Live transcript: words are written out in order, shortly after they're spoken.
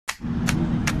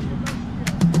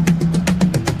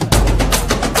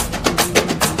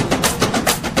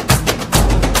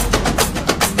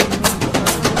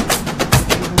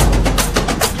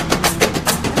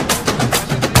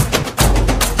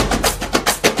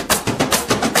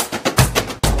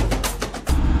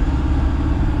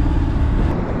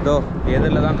இதோ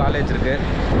எதிரில் தான் காலேஜ் இருக்குது.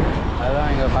 அதுதான்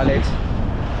எங்கள் காலேஜ்.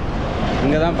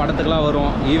 இங்கே தான் படத்துக்கெல்லாம்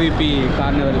வரும். EVP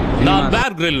carnival. நான்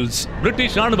பேர் கிரில்ஸ்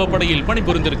பிரிட்டிஷ் ராணுவ படையில்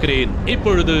பணிபுரிந்திருக்கிறேன்.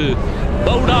 இப்பொழுது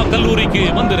பவுடா கல்லூரிக்கு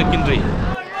வந்திருக்கின்றேன்.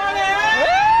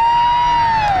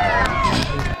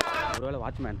 ஒருவேளை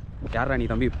வாட்ச்மேன் யாரா நீ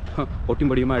தம்பி ஒட்டி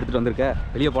முடியுமா எடுத்துகிட்டு வந்திருக்க,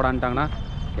 வெளியே போடான்ட்டாங்கன்னா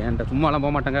என்கிட்ட சும்மாலாம்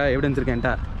போக மாட்டாங்க. எவிடன்ஸ் இருக்கேன்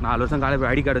என்கிட்ட. 4 வருஷம் காலேஜ்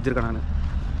ஐடி கார்டு வச்சுருக்கேன். நான்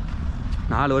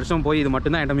 4 வருஷம் போய் இது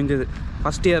மட்டும்தான் என்கிட்ட மிஞ்சது.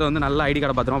 ஃபஸ்ட் இயர் வந்து நல்லா ஐடி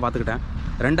கார்டை பத்திரமா பார்த்துக்கிட்டேன்.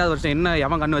 2வது வருஷம் என்ன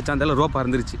எவன் கண்ணு வச்சான் தெரியல, ரோப்பாக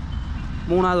இருந்துருச்சு.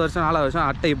 3வது வருஷம் 4வது வருஷம்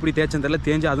அட்டை எப்படி தேய்ச்சேன்னு தெரியல,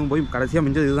 தேஞ்சு அதுவும் போய் கடைசியாக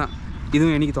மிஞ்சது இதுதான்.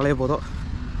 இதுவும் எனக்கு தொலைய போதோ.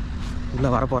 உள்ளே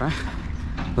வரப்போகிறேன்.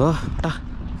 ஓ அட்டா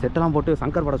செட்டெல்லாம் போட்டு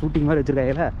சங்கர் படம் ஷூட்டிங் மாதிரி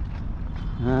வச்சுருக்காயில.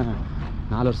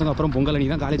 4 வருஷத்துக்கு அப்புறம் பொங்கல்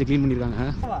அன்றைக்கி தான் காலேஜை க்ளீன் பண்ணியிருக்காங்க.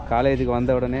 காலேஜுக்கு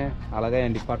வந்த உடனே அழகாக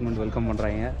என் டிபார்ட்மெண்ட் வெல்கம்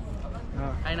பண்ணுறாங்க.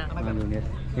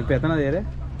 இப்போ எத்தனாவது இயர்?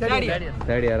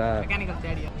 தேர்ட் இயரா?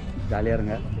 ஜாலியாக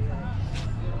இருங்க.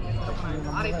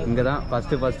 இங்கே தான்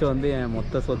ஃபஸ்ட்டு வந்து என்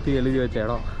மொத்த சொத்து எழுதி வச்ச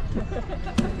இடம்.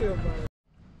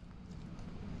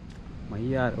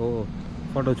 மையார்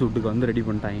ஃபோட்டோ ஷூட்டுக்கு வந்து ரெடி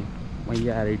பண்ணிட்டாங்க.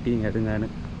 மையார் RIT எடுங்கன்னு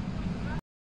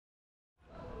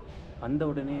வந்த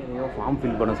உடனே எதையோ ஃபார்ம்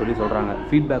ஃபில் பண்ண சொல்லி சொல்கிறாங்க.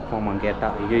 ஃபீட்பேக் ஃபார்ம்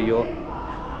கேட்டால் ஐயோ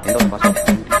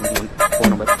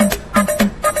ஃபோன் நம்பர்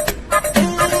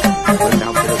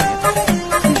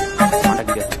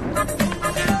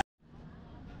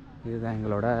இதுதான்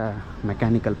எங்களோட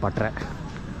மெக்கானிக்கல் பட்டறை,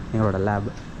 எங்களோட லேப்.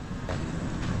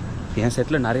 என்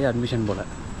செட்டில் நிறைய அட்மிஷன் போல்.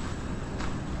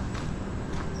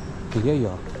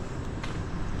 ஐயோ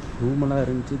ரூமெல்லாம்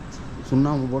இருந்துச்சு,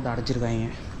 சுண்ணாம்பு போட்டு அடைச்சிருக்காங்க.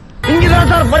 இங்கதான்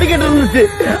சார் படிக்கட்டு இருந்துச்சு,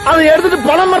 அதை எடுத்துட்டு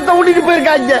பணம் மரத்தை ஊட்டிட்டு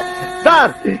போயிருக்காங்க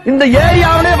சார். இந்த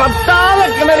ஏரியாவிலே வட்டாத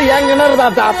கிணறு என் கிணறு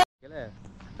தான் சார்.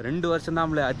 2 வருஷம்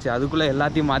தான் ஆச்சு. அதுக்குள்ளே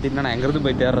எல்லாத்தையும் மாற்றிட்டுனா நான் எங்கேருந்து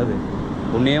போய் தேடுறது?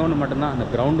 ஒன்றே ஒன்று மட்டும்தான், அந்த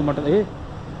கிரவுண்டு மட்டும்.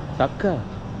 சக்கா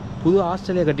புது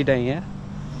ஹாஸ்டலே கட்டிட்டாங்க.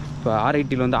 இப்போ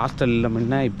RITயில் வந்து ஹாஸ்டல் இல்லை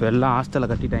முன்ன, இப்போ எல்லாம் ஹாஸ்டலை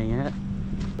கட்டிட்டாங்க.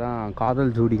 தான்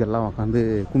காதல் ஜோடிகள்லாம் உட்காந்து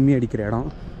கும்மி அடிக்கிற இடம்.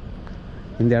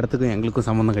 இந்த இடத்துக்கும் எங்களுக்கும்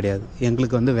சம்மந்தம் கிடையாது.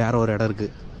 எங்களுக்கு வந்து வேற ஒரு இடம்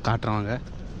இருக்குது, காட்டுறவங்க.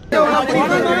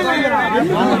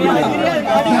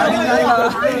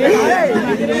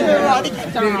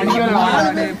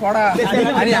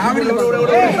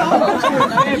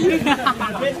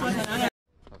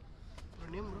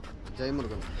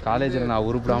 காலேஜில் நான்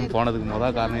உருப்பிடாமல் போனதுக்கு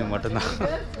முதல் காரணம் மட்டும்தான்.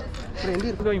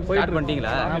 ஸ்டார்ட்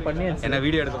பண்ணிட்டீங்களா? என்ன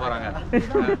வீடியோ எடுக்க போகிறாங்க?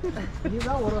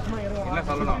 என்ன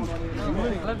சொல்லணும்?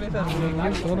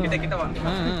 கிட்ட வாங்க.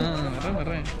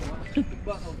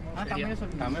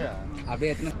 தமிழா?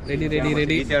 அப்படியே ரெடி.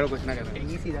 ஈஸியான கொஸ்டினாக கேட்குறேன்.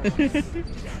 ஈஸி தான்.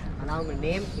 ஆனால் உங்கள்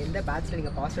நேம், எந்த பேட்ச்சில்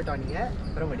நீங்கள் பாஸ் அவுட் ஆனீங்க,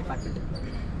 அப்புறம் உங்கள் டிபார்ட்மெண்ட்?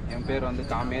 என் பேர் வந்து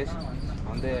காமேஷ்.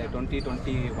 வந்து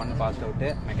 2021 பாஸ் அவுட்டு,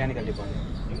 மெக்கானிக்கல் டிபார்ட்மெண்ட்.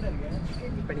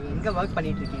 இப்போ நீங்கள் எங்கே ஒர்க்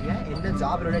பண்ணிட்டு இருக்கீங்க? என்ன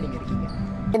ஜாபோட நீங்கள் இருக்கீங்க?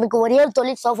 எனக்கு ஒரே ஒரு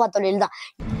தொழில் சோஃபா தொழில் தான்.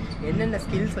 என்னென்ன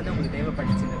ஸ்கில்ஸ் வந்து உங்களுக்கு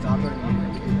தேவைப்பட்டுச்சு இந்த ஜாபோட?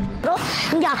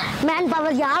 இங்க மேன்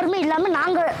பவர் யாருமே இல்லாமல்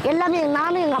நாங்கள் எல்லாமே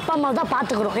நானும் எங்கள் அப்பா அம்மா தான்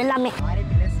பார்த்துக்கிறோம் எல்லாமே.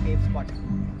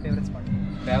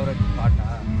 ஃபேவரட் ஸ்பாட்டா?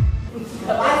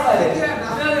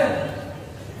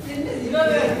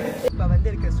 இப்போ வந்து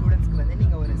இருக்க ஸ்டூடெண்ட்ஸ்க்கு வந்து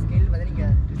நீங்கள் ஒரு ஸ்கில் வந்து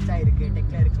நீங்கள் ரிச்சாக இருக்குது,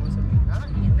 டெக்னில் இருக்குன்னு சொன்னீங்கன்னா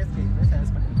என்ன ஸ்கில் வந்து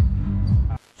சஜஸ்ட்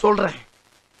பண்ணுவீங்க? சொல்றேன்,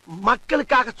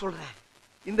 மக்களுக்காக சொல்றேன்.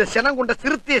 இந்த செனங்குண்ட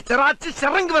சிறுத்தையை சிராச்சு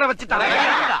சிறங்கு வர வச்சுட்டாங்க.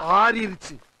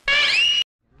 ஆறிருச்சு.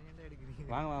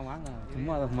 வாங்க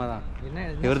சும்மா தான்.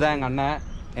 இவர் தான் எங்கள் அண்ணன்.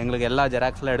 எங்களுக்கு எல்லா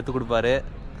ஜெராக்ஸ்லாம் எடுத்து கொடுப்பாரு.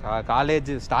 காலேஜ்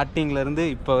ஸ்டார்டிங்லேருந்து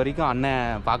இப்போ வரைக்கும்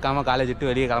அண்ணன் பார்க்காம காலேஜ் விட்டு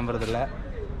வெளியே கிளம்புறதில்ல.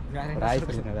 ராய்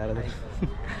சொல்லுங்க வேறு எதுவும்.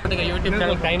 யூடியூப்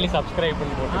சேனல் கைண்ட்லி சப்ஸ்கிரைப்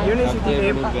பண்ணி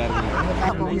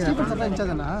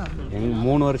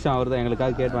 3 வருஷம் அவர் தான்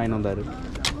எங்களுக்காக கேட்டு வாங்கிட்டு வந்தார்.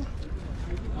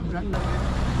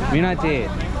 மீனாட்சி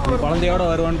குழந்தையோட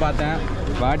வருவான்னு பார்த்தேன்.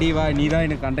 வாடி வா, நீ தான்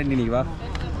எனக்கு கண்டென்ட். இன்னைக்கு வா.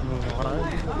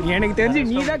 எனக்கு தெரிஞ்சு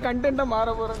நீ தான் கண்டென்ட்டாக மாற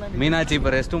போகிறேன். மீனாட்சி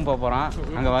இப்போ ரெஸ்ட் ரூம் போக போகிறான்.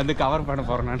 அங்கே வந்து கவர் பண்ண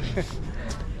போகிறேன் நான்.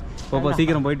 இப்போ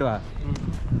சீக்கிரம் போயிட்டு வா.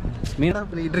 மீனா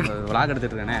விளாக்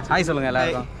எடுத்துட்டு இருக்கேனே. ஹாய் சொல்லுங்கள்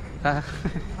எல்லாருக்கும்.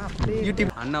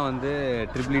 யூடியூப் அண்ணன் வந்து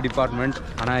EEE டிபார்ட்மெண்ட்.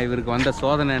 ஆனால் இவருக்கு வந்த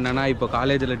சோதனை என்னென்னா, இப்போ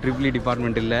காலேஜில் EEE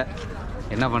டிபார்ட்மெண்ட் இல்லை.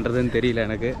 என்ன பண்ணுறதுன்னு தெரியல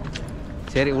எனக்கு.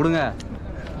 சரி விடுங்க.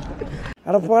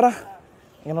 அட போடா,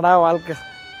 என்னடா வாழ்க்கை,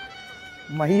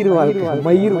 மயிர் வாழ்க்கை,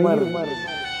 மயிர் மாதிரி.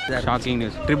 Shocking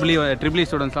news. EEE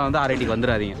ஸ்டூடெண்ட்ஸ்லாம் வந்து RITக்கு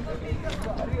வந்துடாதீங்க.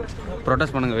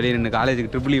 ப்ரொடெஸ்ட் பண்ணுங்கள், வெளியே நின்று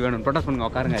காலேஜுக்கு EEE வேணும் ப்ரொடெஸ்ட் பண்ணுங்கள்.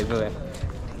 உட்காருங்க. இப்போவே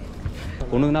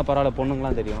பொண்ணுங்கன்னா பரவாயில்ல,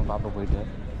 பொண்ணுங்களாம் தெரியும். பாப்பா போயிட்டு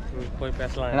போய்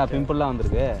பேசலாம். ஏன்னா பிம்பிள்லாம்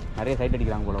வந்திருக்கு, நிறைய சைட்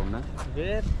அடிக்கிறாங்க போல. ஒன்று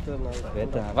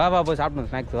வா போய் சாப்பிடணும்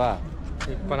ஸ்நாக்ஸ். வா.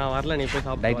 இப்போ நான் வரல, நீ போய்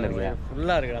சாப்பிட்டு. டைட்டில் இருக்கியா?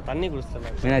 ஃபுல்லாக இருக்குடா, தண்ணி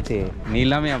குடிச்சிட்டேன். மீனாட்சி நீ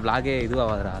இல்லாமல் என் பிளாகே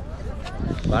இதுவாகாதுடா.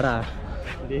 வாடா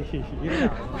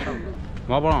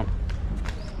போகலாம்.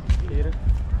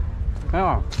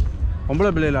 பொம்பளை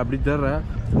பிள்ளைல அப்படி தேர்ற.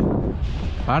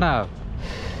 வாடா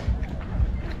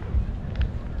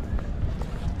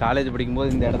காலேஜ்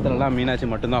படிக்கும்போது இந்த இடத்துலலாம் மீனாட்சி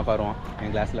மட்டும்தான் உட்காருவான்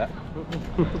என் கிளாஸில்.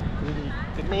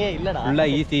 ஃபுல்லாக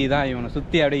ஈஸி தான், இவனை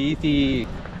சுற்றி அப்படியே easy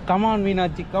come on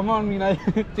Meenakshi come on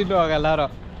Meenakshi திட்டுவாங்க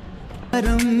எல்லாரும்.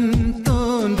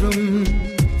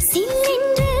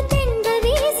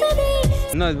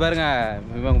 இன்னும் இது பாருங்க,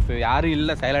 இவங்க யாரும்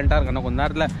இல்லை, சைலண்டாக இருக்கணும். கொஞ்ச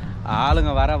நேரத்தில்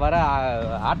ஆளுங்க வர வர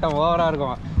ஆட்டம் ஓவராக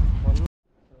இருக்கும்.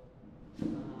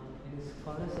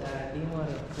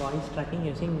 Voice tracking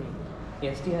using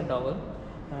SDR toggle.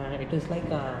 It is like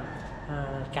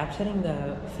capturing the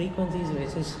frequencies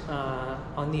which is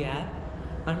on the air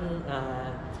and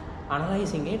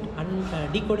analyzing it and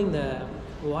decoding the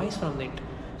voice from it.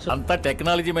 So anta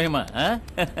technology mahima,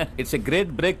 it's a great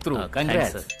breakthrough.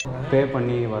 Congrats. பே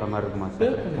பண்ணி வர மாதிரி இருக்குமா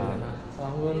sir?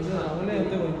 அவங்க வந்து அவங்களே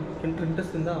வந்து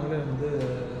interest இருந்தால் அவங்களே வந்து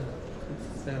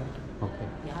ஓகே.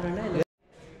 யாருன்னா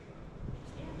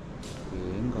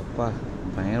எங்கள் அப்பா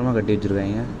பயங்கரமாக கட்டி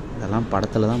வச்சுருக்காங்க. இதெல்லாம்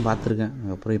படத்தில் தான் பார்த்துருக்கேன்,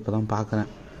 அப்புறம் இப்போ தான் பார்க்குறேன்.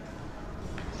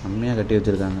 செம்மையாக கட்டி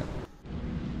வச்சுருக்காங்க.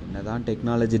 என்ன தான்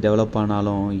டெக்னாலஜி டெவலப்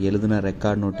ஆனாலும் எழுதின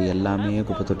ரெக்கார்ட் நோட்டு எல்லாமே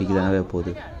குப்பை தொட்டிக்கு தானே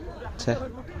போகுது. சே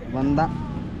வந்தான்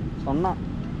சொன்னான்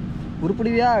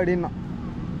உருப்பிடுவியா அப்படின்னா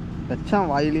வச்சான்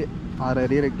வாயிலே 6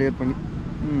 அரியரை கிளியர் பண்ணி.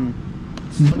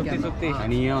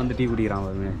 தனியாக வந்து டீ குடிக்கிறான்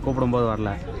வருமே, கூப்பிடும்போது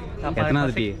வரல.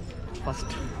 எத்தனாவது டீ?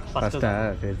 ஃபஸ்ட்டா?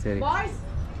 சரி சரி.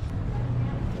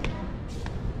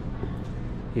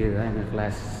 இதுதான் எங்கள்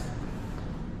கிளாஸ்.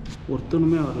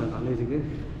 ஒருத்தனுமே வரல காலேஜுக்கு,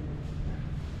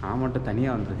 நான் மட்டும்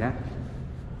தனியாக வந்திருக்கேன்.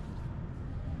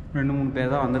 2-3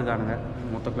 பேர் தான் வந்திருக்கானுங்க.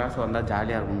 மொத்த கிளாஸ் வந்தால்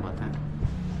ஜாலியாக இருக்கும்னு பார்த்தேன்.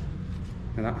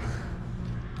 இதுதான்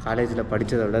காலேஜில்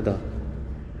படித்ததை விட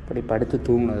இப்படி படுத்து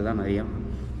தூங்கினது தான் நிறைய.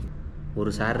 ஒரு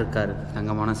சார் இருக்கார்,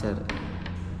 தங்கமான சார்.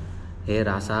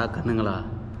 ராசா கண்ணுங்களா,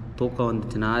 தூக்கம்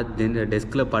வந்துச்சுன்னா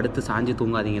டெஸ்கில் படுத்து சாஞ்சி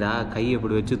தூங்காதீங்கடா, கையை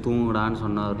இப்படி வச்சு தூங்குடான்னு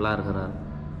சொன்னவர்லாம் இருக்கிறார்.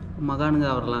 மகானுங்க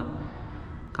அவரெல்லாம்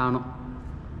காணும்.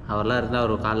 அவரெல்லாம் இருந்தால்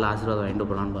அவர் காலைல ஆசீர்வாதம் வாங்கிட்டு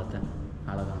போகலான்னு பார்த்தேன்,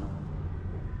 ஆளை காணும்.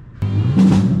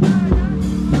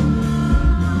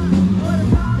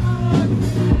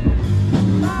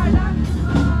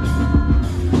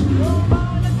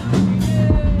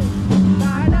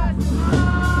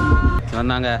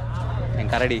 வந்தாங்க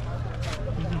என் கரடி.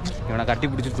 இவனை கட்டி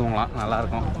பிடிச்சி தூங்கலாம்,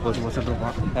 நல்லாயிருக்கும். 1%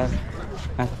 இருப்பான்.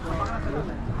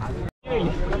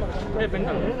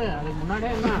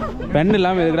 பென்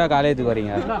இல்லாமல் எதுக்குடா காலேஜுக்கு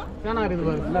வரீங்க?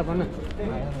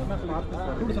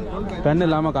 பென்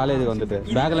இல்லாமல் காலேஜுக்கு வந்துட்டு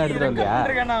பேக்கில் எடுத்துகிட்டு வந்தியா?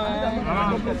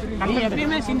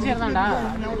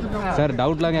 சார்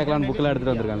டவுட்லாம் கேட்கலான்னு புக்கெலாம்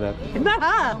எடுத்துகிட்டு வந்திருக்கேன் சார்.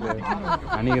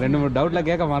 அன்றைக்கி 2-3 டவுட்லாம்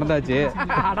கேட்க மறந்தாச்சு.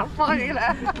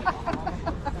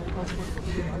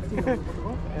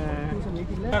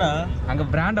 அங்கே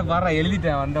பிராண்டை பாடுற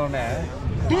எழுதிட்டேன் வந்தோடனே.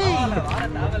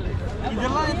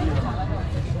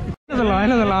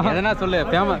 எதனா சொல்லு,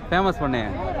 ஃபேமஸ் பண்ணு.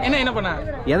 என்ன பண்ண?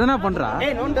 எதனா பண்றா?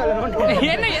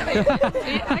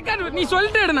 நீ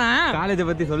சொல்லிட்டு காலேஜை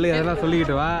பத்தி சொல்லு, எதனா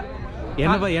சொல்லிக்கிட்டு வா.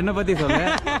 என்ன பத்தி சொல்லு.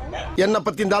 என்ன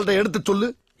பத்தி இந்த ஆள்கிட்ட எடுத்து சொல்லு.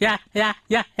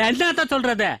 என்னத்த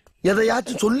சொல்றது?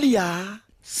 எதையாச்சும் சொல்லியா?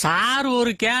 சார்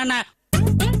ஒரு கேன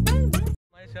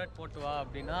ஷர்ட் போட்டு வா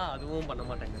அப்படின்னா அதுவும் பண்ண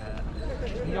மாட்டேங்கிற.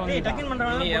 டக்கின்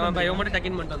பண்றான், நீ அவன் பையன் மட்டும்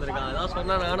டக்கின் பண்ணிட்டு வந்திருக்கான். அதான்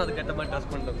சொன்னா நான் அது கெட்ட மாதிரி ட்ரெஸ்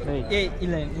பண்ணிட்டு. ஏய்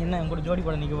இல்ல என்ன என் கூட ஜோடி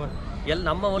படம் நிக்க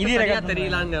நம்ம வந்து சரியா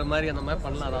தெரியலாங்கிற மாதிரி அந்த மாதிரி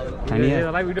பண்ணலாம்.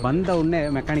 அதாவது வந்த உடனே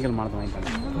மெக்கானிக்கல் மாடல்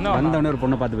வாங்கிட்டாங்க. வந்த உடனே ஒரு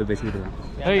பொண்ணை பார்த்து போய் பேசிக்கிட்டு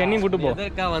இருக்கான். என்னையும் கூட்டு போ.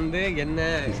 எதற்கா வந்து என்ன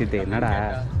விஷயத்தை என்னடா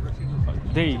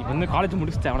டேய் வந்து காலேஜ்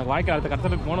முடிச்சிட்டேன், அவனுக்கு வாழ்க்கை அடுத்த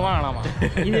கட்டத்துக்கு போனவா வேணாமா?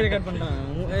 ரெக்கார்ட் பண்றான்.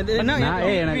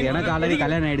 எனக்கு ஆல்ரெடி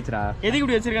கல்யாணம் ஆயிடுச்சுடா. எதுக்கு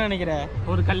இப்படி வச்சிருக்கான்னு நினைக்கிறேன்?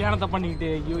 ஒரு கல்யாணத்தை பண்ணிக்கிட்டு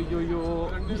ஐயோ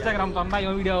இன்ஸ்டாகிராம் தந்தா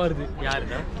இவன் வீடியோ வருது.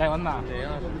 யாருடா வந்தான்?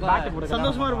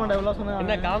 சந்தோஷமா இருப்பான்டா இவ்வளவு சொன்னா.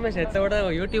 என்ன காமேஷ் எத்தோட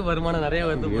யூடியூப் வருமானம் நிறைய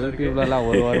வருது. யூடியூப்ல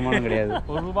ஒரு வருமானம் கிடையாது.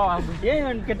 ₹1 வாங்கு.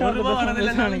 ஏன் கெட்ட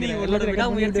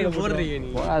முயற்சி போடுறீங்க நீ.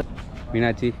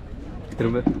 மீனாட்சி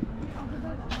திரும்ப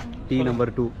டீ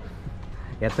நம்பர் 2.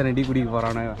 எத்தனை டீ குடிக்க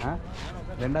போறானோ?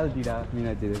 2வது டீடா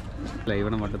மீனாட்சி. இல்லை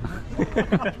இவனை மட்டும்தான்.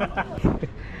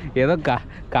 ஏதோ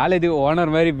காலேஜ்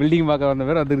ஓனர் மாதிரி பில்டிங் பார்க்க வந்த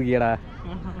பேர் வந்துருக்கியடா.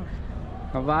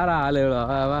 வாரா ஆளு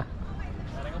வா.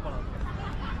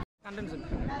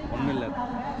 ஒன்றும் இல்லை,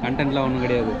 கண்டென்ட்லாம் ஒன்றும்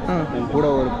கிடையாது. உன் கூட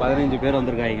ஒரு 15 பேர்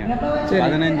வந்திருக்காங்க.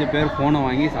 15 பேர் ஃபோனை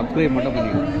வாங்கி சப்ஸ்கிரைப் மட்டும்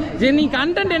பண்ணிக்கணும். சரி நீ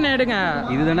கண்டென்ட் என்ன எடுங்க.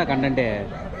 இதுதானே கண்டென்ட்டே.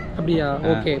 அப்படியா?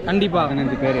 ஓகே கண்டிப்பா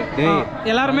 15 பேர். டேய்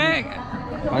எல்லாருமே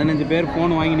 15 பேர்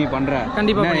ஃபோன் வாங்கி நீ பண்ற.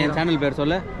 கண்டிப்பா என் சேனல் பேர்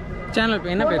சொல்லு. சேனல்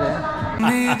பேர் என்ன பேரு?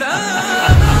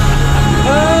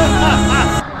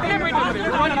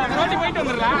 போயிட்டு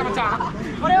வந்துடலாம் மச்சான்.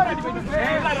 ஒரே ஒரு வாட்டி போயிட்டு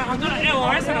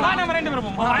நம்ம 2 பேரும்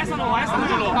போவோம். வயசான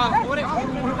சொல்லுவோம். ஒரே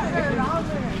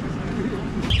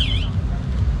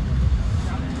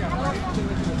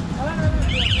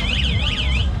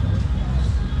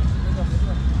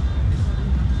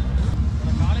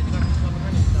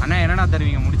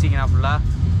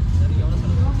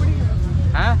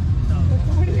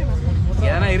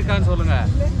ஏதாவது இருக்கான்னு சொல்லுங்க.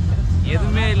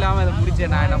 எதுவுமே இல்லாமல் இதை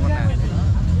முடிச்சேன். நான் என்ன பண்ணேன்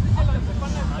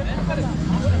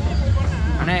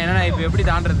அண்ணா? என்னண்ணா இப்போ எப்படி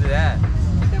தாண்டது?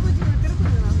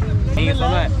 நீங்கள்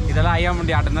சொல்லுங்க. இதெல்லாம் ஐயா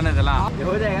முண்டி ஆட்டம் தானே இதெல்லாம்.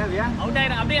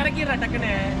 அப்படியே இறக்கிடுறா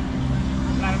டக்குன்னு.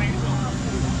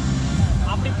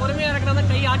 அப்படி பொறுமையா இறக்குறா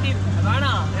கை ஆட்டி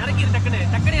வேணாம். இறக்கிடு டக்குன்னு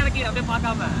டக்குன்னு இறக்கிடு அப்படியே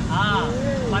பார்க்காம.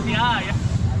 பாத்தியா?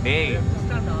 டேய்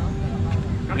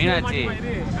மீனாட்சி,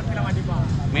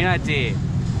 மீனாட்சி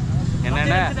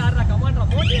என்னென்ன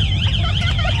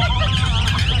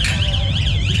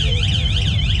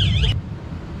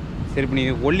சரி. இப்போ நீ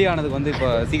ஒல்லியானதுக்கு வந்து இப்போ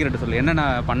சீக்கிரட்டு சொல்லு. என்னென்ன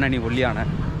பண்ண நீ ஒல்லியான?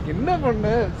 என்ன பண்ண?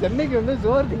 சென்னைக்கு வந்து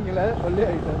சோறு திங்கல, ஒல்லி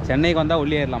ஆயிட்டேன். சென்னைக்கு வந்தால்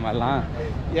ஒல்லி ஆயிடலாமா எல்லாம்?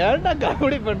 ஏன்டா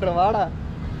காமெடி பண்ற? வாடா.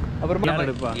 அப்புறமா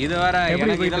இது வேற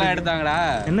எனக்கு இதெல்லாம் எடுத்தாங்கடா.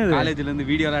 காலேஜ்ல இருந்து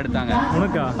வீடியோலாம் எடுத்தாங்க.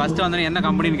 ஃபர்ஸ்ட் வந்து என்ன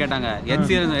கம்பெனின்னு கேட்டாங்க.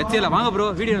 HCL வாங்க ப்ரோ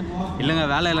வீடியோ. இல்லைங்க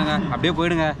வேலை இல்லைங்க அப்படியே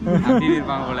போயிடுங்க அப்படின்னு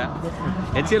இருப்பாங்க போல.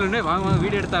 HCL வாங்க வாங்க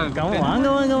வீடியோ எடுத்தாங்க. வாங்க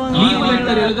வாங்க வாங்க. லீவ்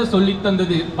லெட்டர் எழுத சொல்லி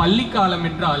தந்தது பள்ளி காலம்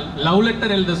என்றால் லவ்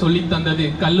லெட்டர் எழுத சொல்லி தந்தது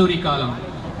கல்லூரி காலம்.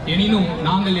 எனினும்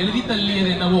நாங்கள் எழுதி தள்ளியது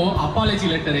என்னவோ அப்பாலஜி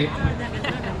லெட்டரே.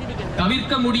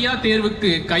 தவிர்க்க முடியா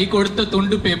தேர்வுக்கு கை கொடுத்த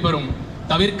தொண்டு பேப்பரும்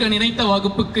தவிர்க்க நினைத்த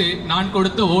வகுப்புக்கு நான்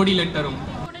கொடுத்த ஓடி லெட்டரும்.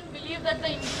 Believe that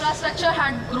the infrastructure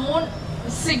had grown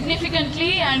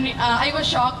significantly and I was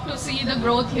shocked to see the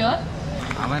growth here.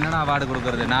 அவன் என்னடா அவார்டு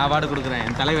கொடுக்கறது? நான் அவார்டு கொடுக்குறேன்.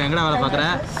 என் தலைவன் எங்கடா வேலை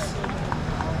பார்க்குறேன்?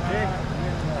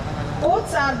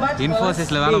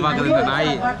 இன்ஃபோசிஸ்ல வேலை பார்க்குறது இந்த நாய்.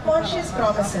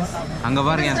 அங்கே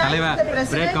பாருங்க என் தலைவன்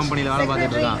பிரேக் கம்பெனியில் வேலை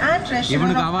பார்த்துட்டு இருக்கான்.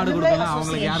 இவனுக்கு அவார்டு கொடுக்கலாம்.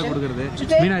 அவங்களுக்கு யாரு கொடுக்குறது?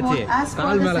 மீனாட்சி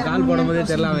கால் மேலே கால் போடும்போதே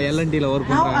தெரியல அவன் LNTல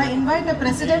ஒர்க் பண்ணுறான்.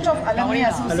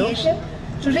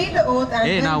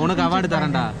 ஏய் நான் உனக்கு அவார்டு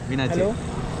தரேன்டா மீனாட்சி.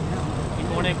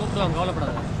 உன்னை கூப்பிடுவாங்க,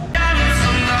 கவலைப்படாத.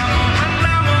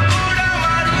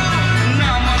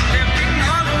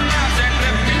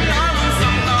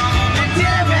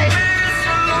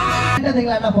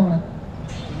 என்ன போகலாம்?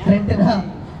 ஃப்ரெண்ட்னா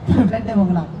ஃப்ரெண்ட்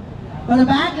போகலாம். ஒரு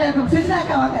பேக்ல இருக்கும்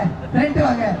சிஸ்டாக்கா வாங்க, ஃப்ரெண்ட்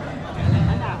வாங்க.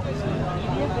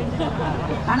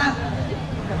 ஆனா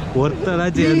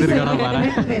ஒருத்தராச்சும் எழுந்திருக்கடா பாரு.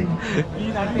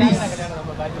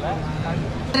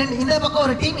 இந்த பக்கம்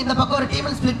ஒரு டீம், இந்த பக்கம் ஒரு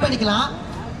டீம் ஸ்ப்ளிட் பண்ணிக்கலாம்.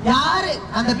 யாரு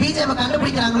அந்த பிஜிஎம்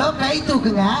கண்டுபிடிக்கிறாங்களோ கை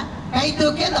தூக்குங்க. கை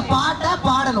தூக்கி அந்த பாட்டை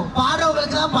பாடணும்.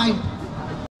 பாடுறவங்களுக்கு தான் பாயிண்ட்.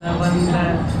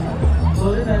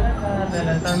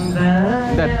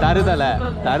 இந்த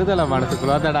தருதலை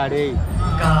மனசுக்குள்ளதடா டேய்.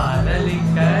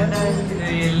 காதலிக்க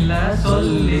நன்றி இல்ல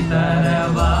சொல்லி தர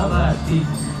வாவாத்தி,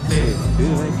 சேர்த்து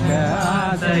வைக்க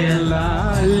ஆசையெல்லாம்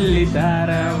அள்ளி தர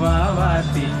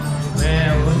வாவாத்தி,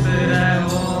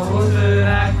 உசுர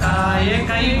காய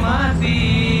கை மாத்தி,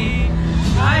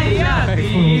 ஐயா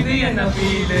இது என்ன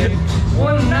ஃபீலு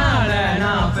உன்னால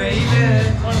நான் ஃபெயிலு.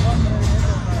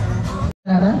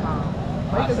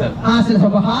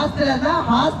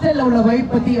 ஹாஸ்டல்ல உள்ள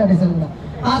வைப் பத்தி அப்படி சொல்லுங்க.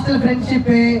 ஹாஸ்டல் ஃப்ரெண்ட்ஷிப்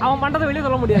அவன் பண்றத வெளிய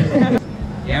சொல்ல முடியாது.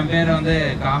 என் பேர் வந்து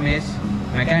Kamesh,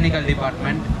 mechanical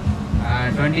department,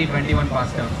 2021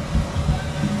 pass out.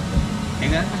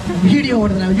 எங்க வீடியோ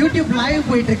ஓடுதுல யூடியூப் லைவ்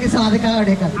போயிட்டு இருக்கு. சோ அதுக்காக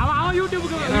அப்படியே அவன்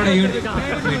யூடியூப்க்கு என்னோட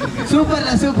யூடியூப்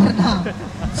சூப்பர்டா.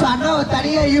 சோ அண்ணா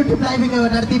தனியா யூடியூப் லைவ் இங்க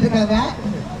நடத்திட்டு இருக்காங்க.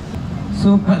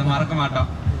 சூப்பர், மறக்க மாட்டோம்.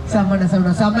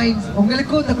 சமைன்ஸ்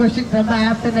உங்களுக்கும் இந்த क्वेश्चन ரொம்ப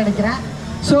ஆப்ட்னு நினைக்கிறேன்.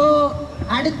 சோ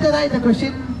அடுத்ததா இந்த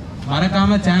क्वेश्चन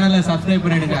மறக்காம சேனலை சப்ஸ்கிரைப்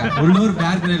பண்ணிடுங்க. உள்ளூர்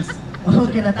பேர் கிரில்ஸ்.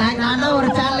 ஓகே நான் ஒரு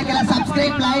சேனலுக்கு எல்லாம்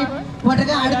சப்ஸ்கிரைப் லைக்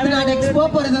போட்டுங்க. அடுத்து நான் நெக்ஸ்ட்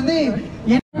போறது வந்து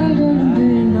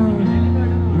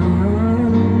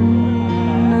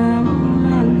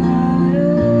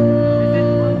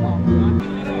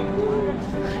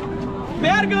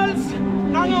பேர் கேர்ள்ஸ்.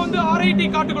 நாங்க வந்து RIT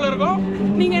காட்டுக்குள்ள இருக்கோம்.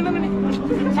 நீங்க என்ன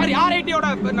சாரி RIT-யோட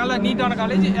நல்ல நீட்டான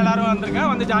காலேஜ். எல்லாரும் வந்திருங்க,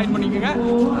 வந்து ஜாயின் பண்ணிக்கோங்க.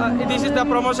 This is the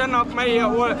promotion of my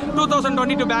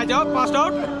 2022 batch of passed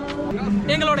out.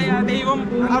 எங்களுடைய தெய்வம்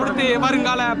அடுத்து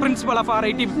வருங்கால பிரின்சிபல் ஆஃப்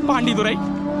RIT பாண்டிதுரை.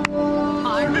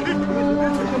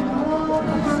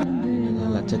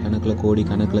 லட்சக்கணக்கில் கோடி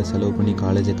கணக்கில் செலவு பண்ணி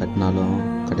காலேஜை கட்டினாலும்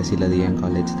கடைசியில் அது என்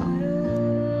காலேஜ் தான்.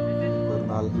 ஒரு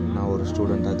நாள் நான் ஒரு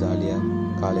ஸ்டூடெண்ட்டாக ஜாலியாக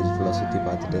காலேஜ் ஃபுல்லாக சுற்றி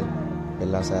பார்த்துட்டு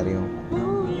எல்லா சாரையும்,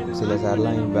 சில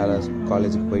சார்லாம் வேறு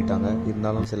காலேஜுக்கு போயிட்டாங்க,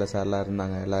 இருந்தாலும் சில சார்லாம்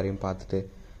இருந்தாங்க, எல்லாரையும் பார்த்துட்டு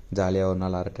ஜாலியாக ஒரு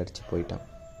நாள் அரட்டை அடித்து போயிட்டான்.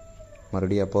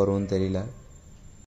 மறுபடியும் எப்போ வருவோன்னு தெரியல.